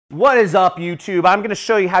What is up, YouTube? I'm going to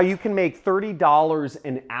show you how you can make $30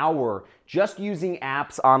 an hour just using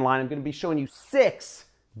apps online. I'm going to be showing you 6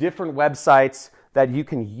 different websites that you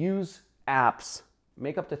can use apps,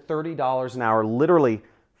 make up to $30 an hour, literally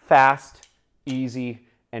fast, easy,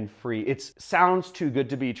 and free. It sounds too good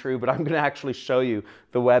to be true, but I'm going to actually show you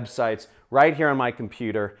the websites right here on my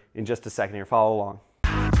computer in just a second here. Follow along.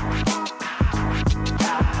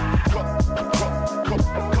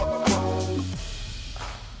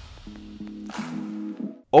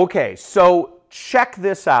 Okay, so check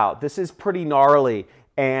this out. This is pretty gnarly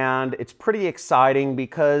and it's pretty exciting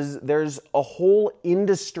because there's a whole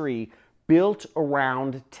industry built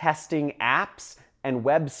around testing apps and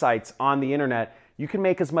websites on the internet. You can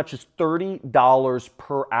make as much as $30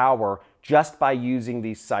 per hour just by using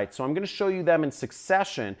these sites. So I'm going to show you them in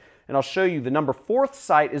succession, and I'll show you the number 4th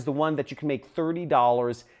site is the one that you can make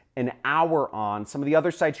 $30 an hour on. Some of the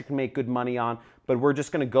other sites you can make good money on, but we're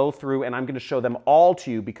just going to go through and I'm going to show them all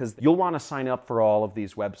to you because you'll want to sign up for all of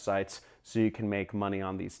these websites so you can make money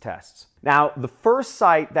on these tests. Now, the first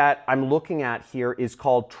site that I'm looking at here is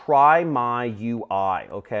called Try My UI,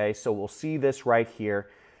 okay? So we'll see this right here.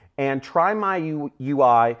 And Try My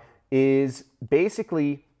UI is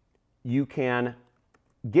basically you can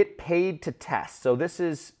get paid to test. So this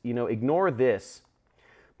is, ignore this.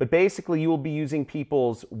 But basically, you will be using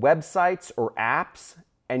people's websites or apps,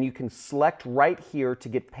 and you can select right here to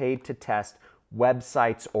get paid to test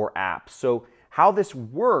websites or apps. So how this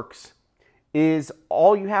works is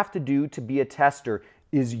all you have to do to be a tester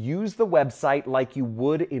is use the website like you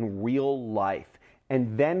would in real life,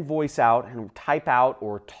 and then voice out and type out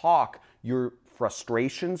or talk your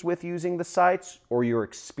frustrations with using the sites or your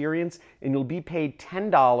experience, and you'll be paid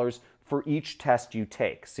 $10 for each test you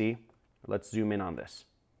take. See? Let's zoom in on this.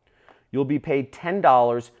 You'll be paid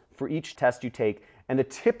 $10 for each test you take, and the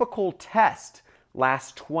typical test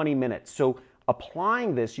lasts 20 minutes. So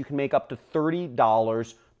applying this, you can make up to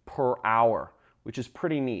 $30 per hour, which is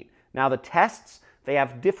pretty neat. Now the tests, they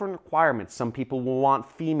have different requirements. Some people will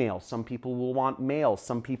want female, some people will want male,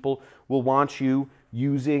 some people will want you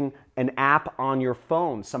using an app on your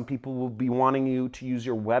phone, some people will be wanting you to use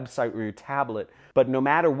your website or your tablet. But no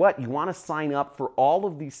matter what, you want to sign up for all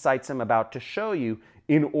of these sites I'm about to show you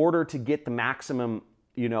in order to get the maximum,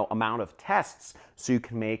 amount of tests so you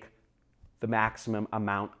can make the maximum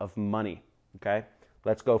amount of money, okay?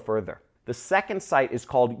 Let's go further. The second site is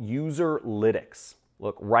called Userlytics.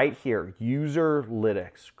 Look right here,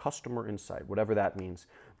 Userlytics, customer insight, whatever that means.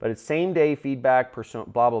 But it's same day feedback, persona,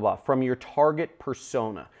 blah, blah, blah, from your target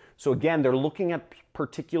persona. So again, they're looking at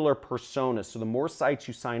particular personas. So the more sites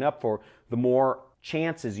you sign up for, the more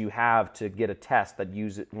chances you have to get a test that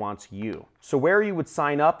wants you. So where you would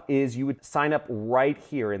sign up is you would sign up right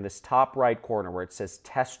here in this top right corner where it says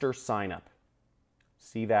tester sign up.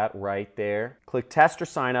 See that right there? Click tester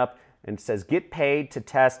sign up and it says get paid to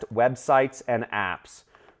test websites and apps.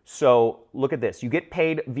 So look at this. You get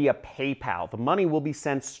paid via PayPal. The money will be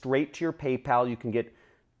sent straight to your PayPal. You can get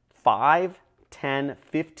 $5, $10,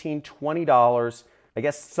 $15, $20. I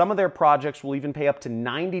guess some of their projects will even pay up to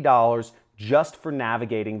 $90 just for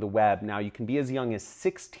navigating the web. Now, you can be as young as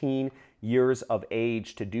 16 years of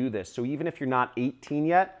age to do this. So even if you're not 18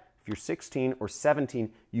 yet, if you're 16 or 17,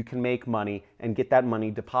 you can make money and get that money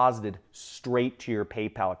deposited straight to your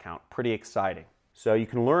PayPal account. Pretty exciting. So you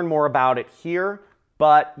can learn more about it here,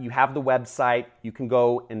 but you have the website. You can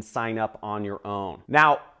go and sign up on your own.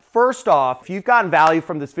 Now, first off, if you've gotten value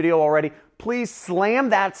from this video already, please slam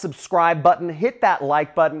that subscribe button, hit that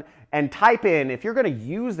like button, and type in, if you're going to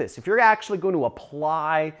use this, if you're actually going to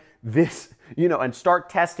apply this, and start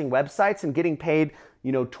testing websites and getting paid,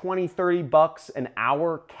 20, 30 bucks an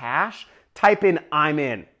hour cash, type in, I'm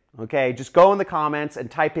in, okay? Just go in the comments and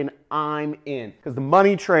type in, I'm in, because the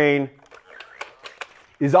money train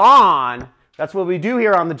is on. That's what we do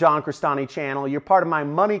here on the John Crestani channel. You're part of my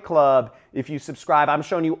money club if you subscribe. I'm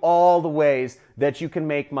showing you all the ways that you can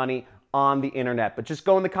make money on the internet. But just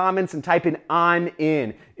go in the comments and type in I'm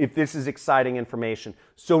in if this is exciting information.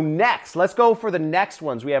 So next, let's go for the next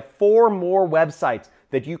ones. We have 4 more websites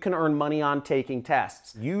that you can earn money on taking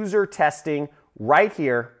tests. User testing right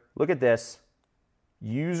here. Look at this.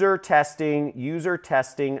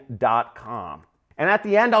 usertesting.com. And at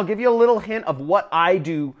the end, I'll give you a little hint of what I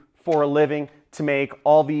do for a living to make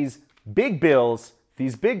all these big bills,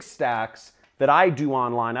 these big stacks that I do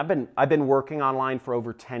online. I've been working online for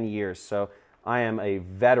over 10 years, so I am a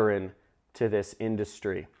veteran to this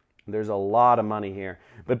industry. There's a lot of money here.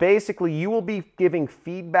 But basically, you will be giving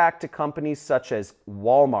feedback to companies such as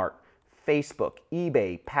Walmart, Facebook,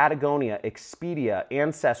 eBay, Patagonia, Expedia,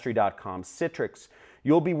 Ancestry.com, Citrix.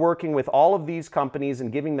 You'll be working with all of these companies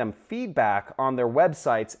and giving them feedback on their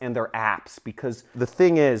websites and their apps, because the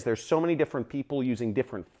thing is, there's so many different people using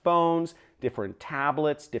different phones, different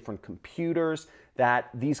tablets, different computers, that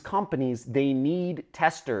these companies, they need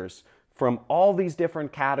testers from all these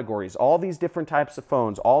different categories, all these different types of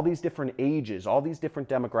phones, all these different ages, all these different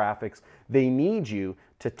demographics. They need you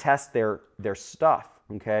to test their stuff,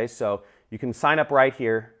 okay? So you can sign up right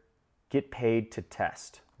here, get paid to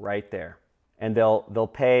test, right there. And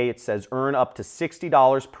they'll pay, it says earn up to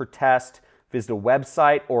 $60 per test, visit a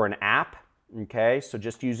website or an app, okay? So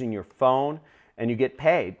just using your phone, and you get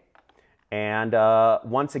paid. And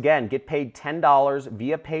once again, get paid $10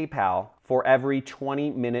 via PayPal for every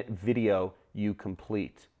 20-minute video you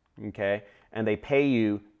complete, okay? And they pay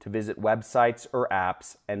you to visit websites or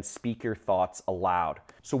apps and speak your thoughts aloud.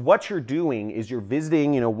 So what you're doing is you're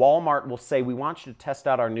visiting, Walmart will say, we want you to test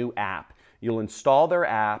out our new app. You'll install their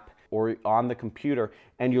app or on the computer,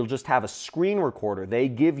 and you'll just have a screen recorder. They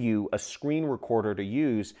give you a screen recorder to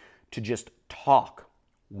use to just talk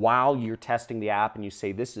while you're testing the app, and you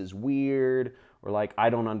say, this is weird, or like, I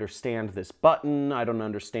don't understand this button, I don't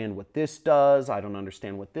understand what this does, I don't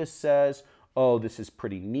understand what this says, oh, this is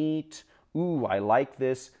pretty neat, ooh, I like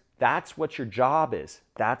this. That's what your job is.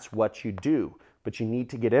 That's what you do. But you need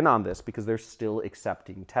to get in on this because they're still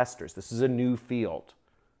accepting testers. This is a new field.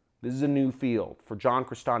 This is a new field for John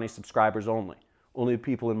Crestani subscribers only. Only the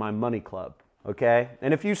people in my money club. Okay?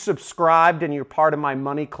 And if you subscribed and you're part of my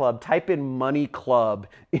money club, type in money club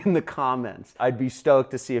in the comments. I'd be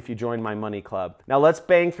stoked to see if you join my money club. Now let's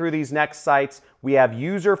bang through these next sites. We have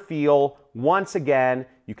Userfeel. Once again,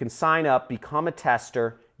 you can sign up, become a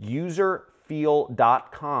tester,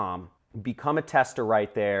 userfeel.com. Become a tester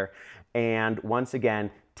right there. And once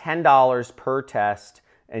again, $10 per test,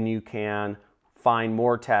 and you can find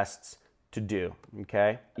more tests to do,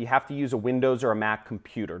 okay? You have to use a Windows or a Mac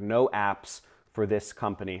computer. No apps for this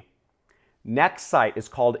company. Next site is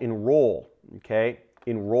called Enroll, okay?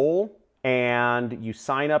 Enroll, and you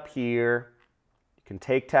sign up here. You can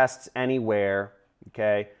take tests anywhere,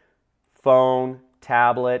 okay? Phone,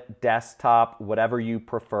 tablet, desktop, whatever you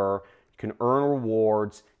prefer. You can earn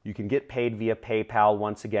rewards. You can get paid via PayPal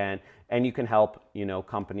once again, and you can help,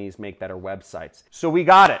 companies make better websites. So we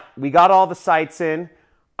got it. We got all the sites in.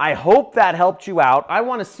 I hope that helped you out. I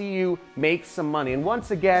want to see you make some money. And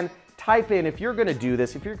once again, type in if you're going to do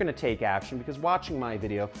this, if you're going to take action, because watching my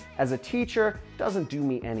video as a teacher doesn't do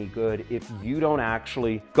me any good if you don't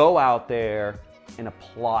actually go out there and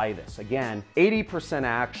apply this. Again, 80%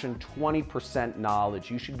 action, 20%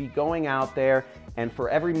 knowledge. You should be going out there, and for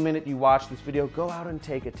every minute you watch this video, go out and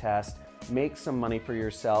take a test, make some money for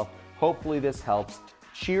yourself. Hopefully this helps.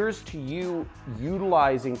 Cheers to you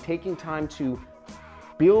utilizing, taking time to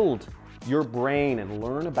build your brain and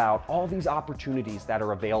learn about all these opportunities that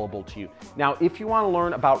are available to you. Now, if you want to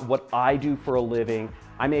learn about what I do for a living,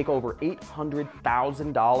 I make over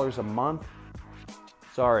 $800,000 a month.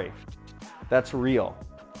 Sorry, that's real.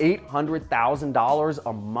 $800,000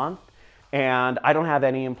 a month. And I don't have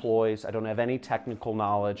any employees. I don't have any technical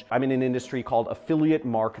knowledge. I'm in an industry called affiliate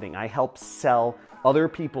marketing. I help sell other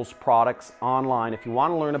people's products online. If you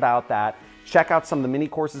want to learn about that, check out some of the mini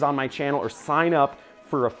courses on my channel or sign up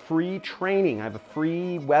for a free training. I have a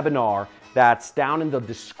free webinar that's down in the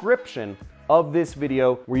description of this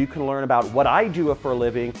video where you can learn about what I do for a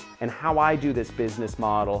living and how I do this business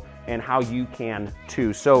model and how you can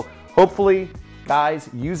too. So hopefully, guys,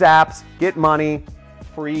 use apps, get money,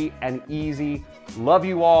 free and easy. Love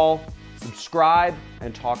you all. Subscribe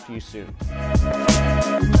and talk to you soon.